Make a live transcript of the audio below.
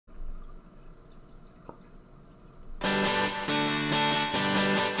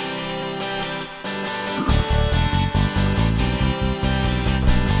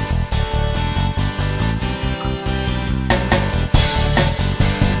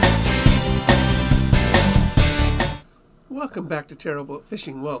Welcome back to Terrible at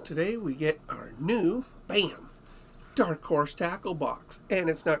Fishing. Well, today we get our new, bam, Dark Horse tackle box. And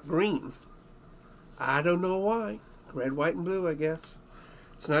it's not green. I don't know why. Red, white, and blue, I guess.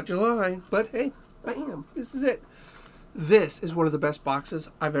 It's not July, but hey, bam, this is it. This is one of the best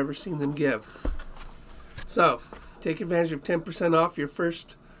boxes I've ever seen them give. So, take advantage of 10% off your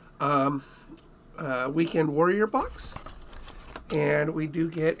first Weekend Warrior box. And we do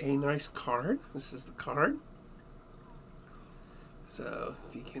get a nice card. This is the card. So,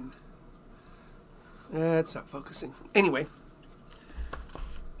 if you can... it's not focusing. Anyway,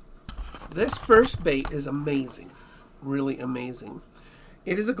 this first bait is amazing. Really amazing.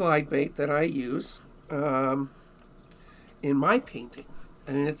 It is a glide bait that I use in my painting.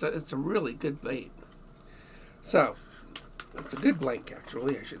 And it's a really good bait. So, it's a good blank,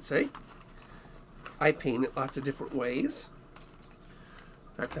 actually, I should say. I paint it lots of different ways.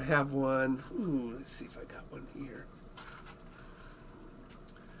 In fact, I have one. Ooh, let's see if I got one here.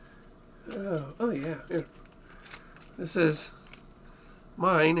 Oh yeah, here. This is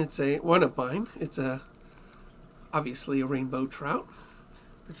mine. It's one of mine. It's obviously a rainbow trout.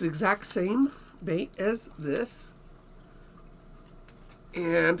 It's the exact same bait as this.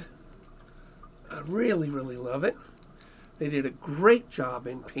 And I really, really love it. They did a great job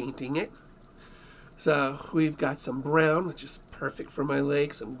in painting it. So we've got some brown, which is perfect for my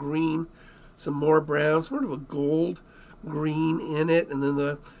lake, some green, some more brown, sort of a gold green in it, and then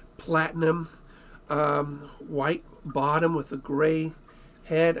the platinum white bottom with a gray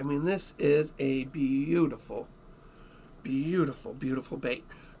head. I mean, this is a beautiful, beautiful, beautiful bait.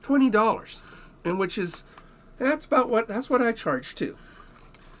 $20, and that's what I charge too.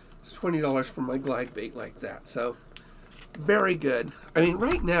 It's $20 for my glide bait like that. So very good. I mean,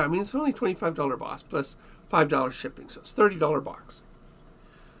 right now, it's only $25 box plus $5 shipping, so it's $30 box.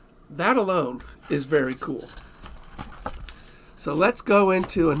 That alone is very cool. So let's go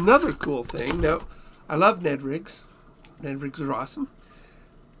into another cool thing. Now, I love Ned rigs. Ned rigs are awesome.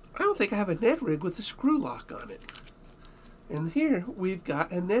 I don't think I have a Ned rig with a screw lock on it. And here we've got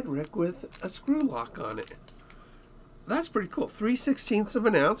a Ned rig with a screw lock on it. That's pretty cool. 3/16 of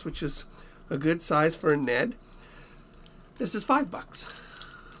an ounce, which is a good size for a Ned. This is $5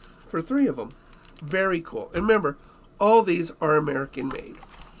 for 3 of them. Very cool. And remember, all these are American made.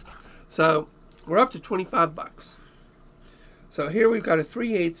 So we're up to $25. So here we've got a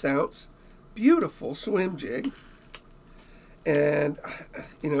 3/8 ounce, beautiful swim jig. And,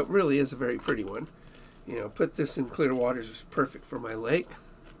 it really is a very pretty one. Put this in clear waters is perfect for my lake.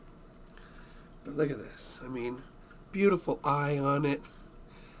 But look at this. Beautiful eye on it.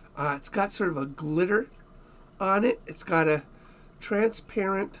 It's got sort of a glitter on it. It's got a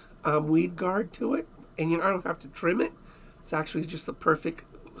transparent weed guard to it. And, I don't have to trim it. It's actually just the perfect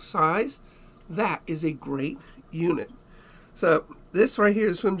size. That is a great unit. So this right here,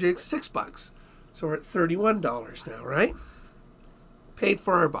 the swim jig, $6. So we're at $31 now, right? Paid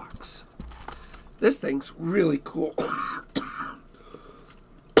for our box. This thing's really cool.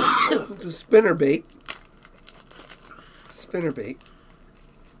 It's a spinner bait. Spinner bait.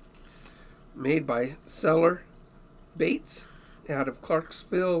 Made by Seller Baits out of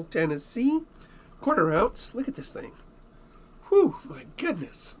Clarksville, Tennessee. 1/4 ounce. Look at this thing. Whew, my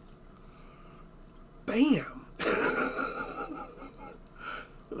goodness. Bam.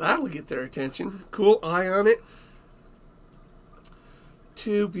 That'll get their attention. Cool eye on it.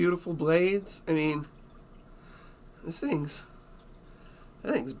 2 beautiful blades. That thing's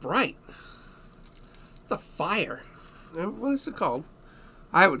bright. It's a fire. What is it called?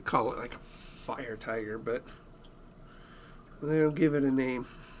 I would call it like a fire tiger, but they don't give it a name.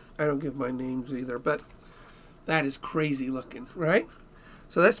 I don't give my names either, but that is crazy looking, right?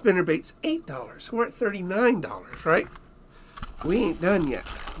 So that spinner bait's $8. We're at $39, right? We ain't done yet.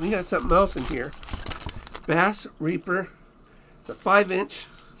 We got something else in here. Bass Reaper. It's a 5-inch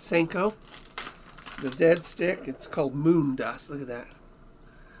Senko. The dead stick. It's called Moon Dust. Look at that.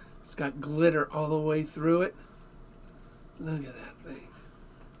 It's got glitter all the way through it. Look at that thing.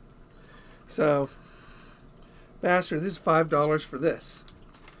 So, Bass Reaper, this is $5 for this.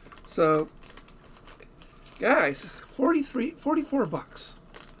 So, guys, $44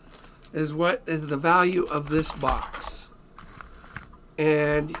 is what is the value of this box.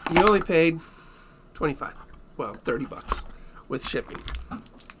 And you only paid $25. Well, $30 with shipping.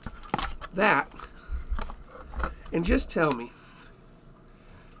 That, and just tell me,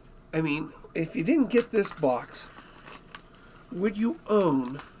 if you didn't get this box, would you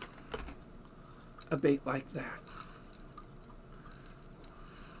own a bait like that?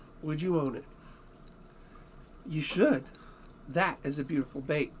 Would you own it? You should. That is a beautiful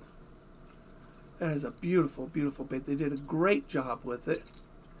bait. That is a beautiful, beautiful bait. They did a great job with it.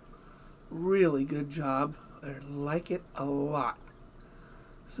 Really good job. I like it a lot.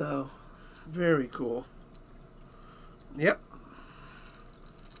 So, very cool. Yep.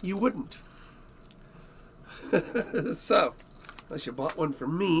 You wouldn't. So, unless you bought one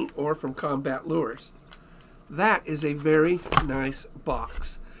from me or from Combat Lures. That is a very nice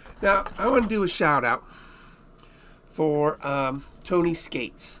box. Now, I want to do a shout out for Tony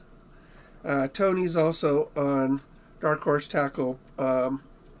Skates. Tony's also on Dark Horse Tackle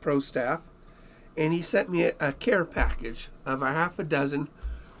Pro staff, and he sent me a care package of a half a dozen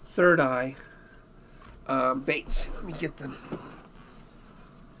Third Eye baits. Let me get them.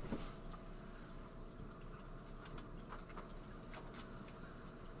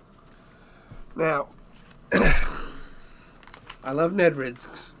 Now, I love Ned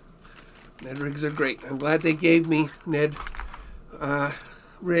rigs. Ned rigs are great. I'm glad they gave me Ned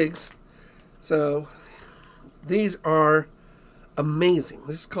rigs. So, these are amazing.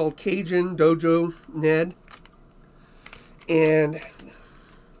 This is called Cajun Dojo Ned. And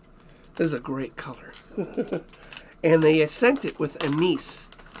this is a great color. And they sent it with anise.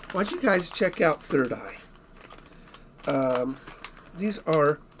 Why don't you guys check out Third Eye? These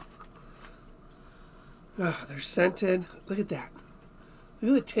are... Oh, they're scented. Look at that.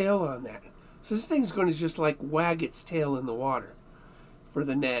 Look at the tail on that. So this thing's going to just like wag its tail in the water for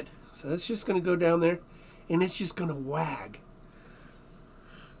the Ned. So it's just going to go down there and it's just going to wag.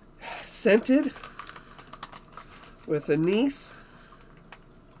 Scented with anise.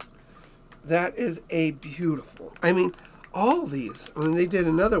 That is a beautiful. I mean, all these. I mean, they did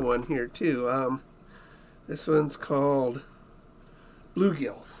another one here too. This one's called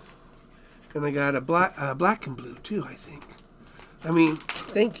Bluegill. And they got a black and blue too, I think. I mean,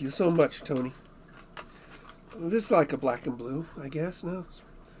 thank you so much, Tony. This is like a black and blue, I guess. No, it's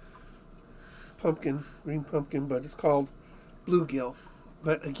pumpkin, green pumpkin, but it's called Bluegill.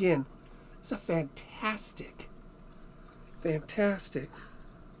 But again, it's a fantastic, fantastic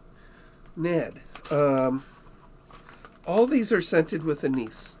Ned. All these are scented with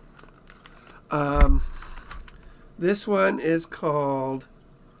anise. This one is called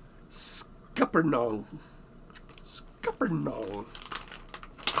Scuppernong. Scuppernong.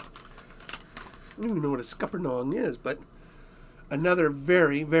 I don't even know what a Scuppernong is, but another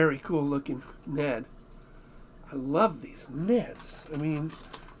very, very cool looking Ned. I love these Neds. I mean,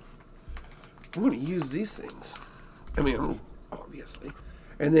 I'm going to use these things. I mean, obviously.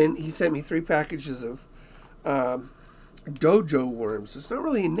 And then he sent me 3 packages of dojo worms. It's not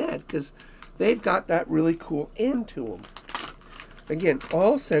really a Ned because they've got that really cool end to them. Again,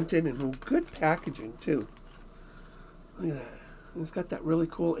 all scented and good packaging too. Look at that. It's got that really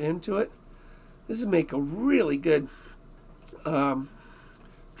cool end to it. This would make a really good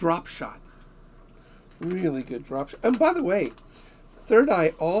drop shot. Really good drop shot. And by the way, Third Eye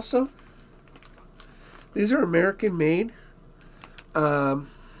also, these are American made.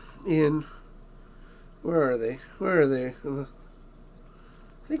 In, where are they? Where are they? I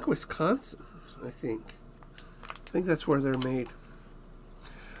think Wisconsin, I think. I think that's where they're made.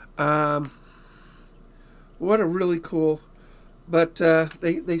 What a really cool, but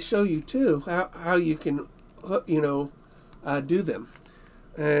they show you too how you can, do them.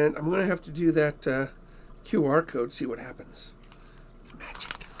 And I'm going to have to do that QR code, see what happens. It's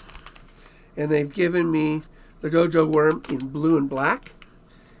magic. And they've given me the dojo worm in blue and black,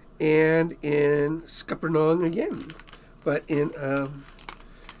 and in Scuppernong again, but in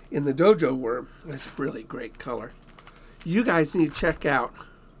the dojo worm. That's a really great color. You guys need to check out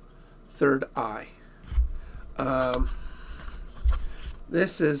Third Eye.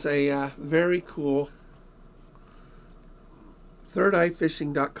 This is a very cool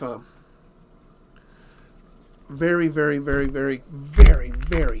thirdeyefishing.com. Very, very, very, very, very,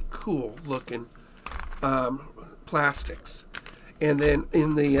 very cool looking plastics. And then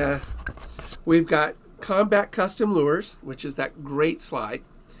in the we've got Combat Custom Lures, which is that great slide.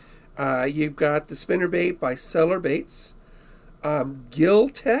 You've got the spinnerbait by Cellar Baits. Gill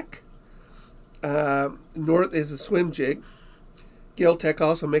Tech North is a swim jig. Gill Tech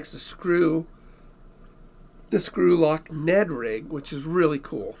also makes the screw lock Ned rig, which is really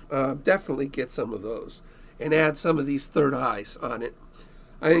cool. Definitely get some of those and add some of these Third Eyes on it.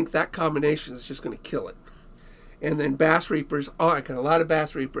 I think that combination is just going to kill it. And then Bass Reapers. Oh, I got a lot of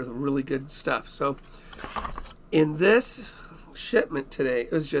Bass Reapers, really good stuff. So in this shipment today,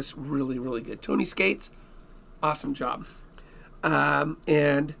 it was just really, really good. Tony Skates, awesome job.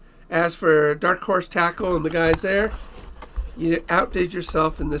 And as for Dark Horse Tackle and the guys there, you outdid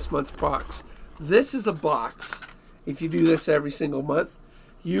yourself in this month's box. This is a box, if you do this every single month,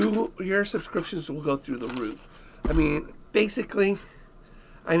 your subscriptions will go through the roof. I mean, basically,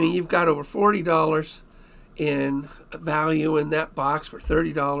 you've got over $40 in value in that box for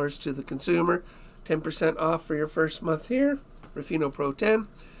 $30 to the consumer. 10% off for your first month here, Rufino Pro 10.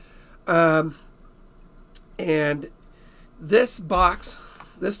 And this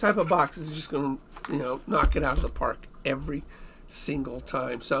type of box is just going to, knock it out of the park every single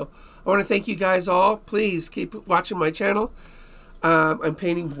time. So I want to thank you guys all. Please keep watching my channel. I'm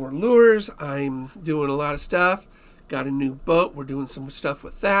painting more lures. I'm doing a lot of stuff. Got a new boat. We're doing some stuff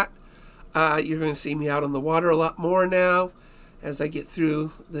with that. You're going to see me out on the water a lot more now as I get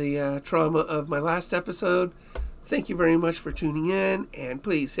through the trauma of my last episode. Thank you very much for tuning in, and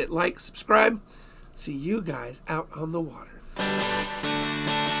please hit like, subscribe. See you guys out on the water.